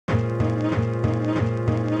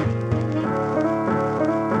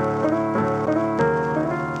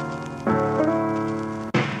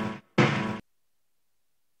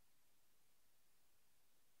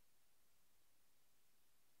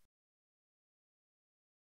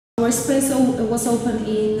Our space was opened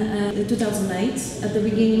in 2008. At the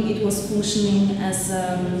beginning it was functioning as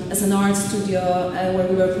an art studio where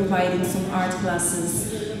we were providing some art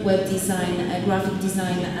classes, web design, graphic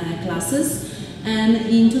design classes. And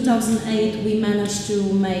in 2008 we managed to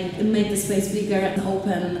make the space bigger and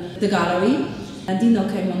open the gallery. And Dino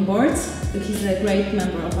came on board. He's a great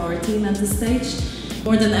member of our team at this stage.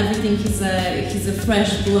 More than everything, he's a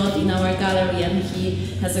fresh blood in our gallery, and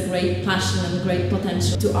he has a great passion and great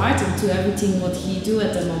potential to art and to everything what he do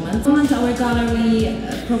at the moment. Our gallery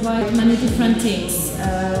provides many different things.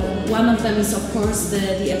 One of them is of course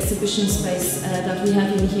the exhibition space that we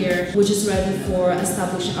have in here, which is ready for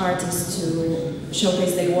established artists to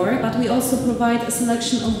showcase their work. But we also provide a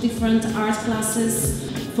selection of different art classes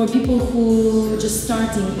for people who are just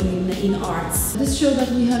starting in arts. This show that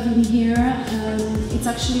we have in here, it's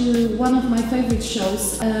actually one of my favorite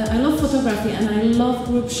shows. I love photography and I love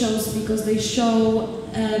group shows because they show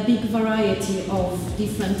a big variety of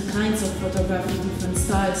different kinds of photography, different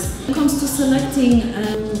styles. When it comes to selecting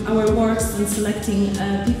our works and selecting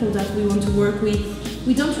people that we want to work with,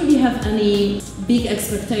 we don't really have any big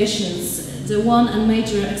expectations. The one and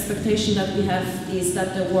major expectation that we have is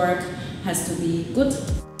that the work has to be good.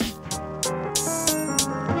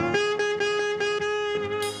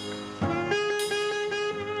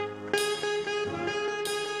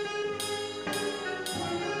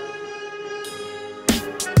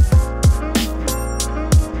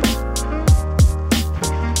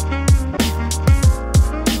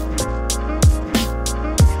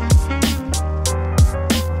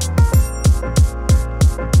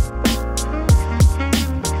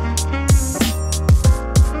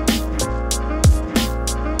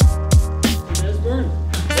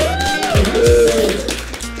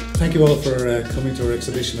 Thank you all for coming to our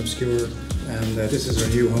exhibition Obscure, and this is our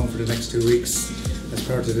new home for the next 2 weeks as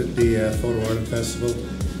part of the Photo Ireland Festival.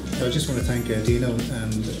 I just want to thank Dino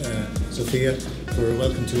and Sophia for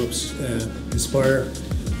welcome to Inspire,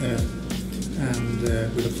 and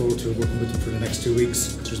we look forward to working with them for the next 2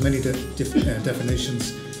 weeks. There's many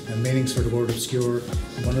definitions and meanings for the word obscure,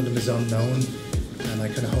 and one of them is unknown. And I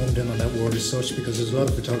kind of honed in on that word as such because there's a lot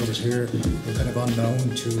of photographers here who are kind of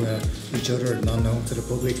unknown to each other and unknown to the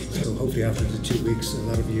public. So hopefully after the 2 weeks, a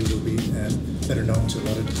lot of you will be better known to a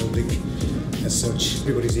lot of the public as such.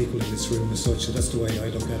 Everybody's equal in this room as such, so that's the way I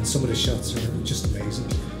look at it. Some of the shots are just amazing,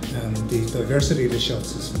 and the diversity of the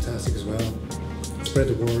shots is fantastic as well. Spread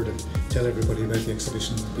the word and tell everybody about the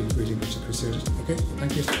exhibition. It would be really much appreciated. Okay,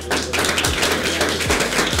 thank you.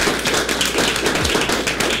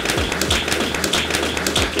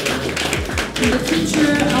 In the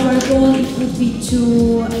future, our goal would be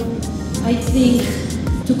to, I think,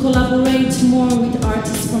 to collaborate more with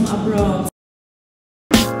artists from abroad.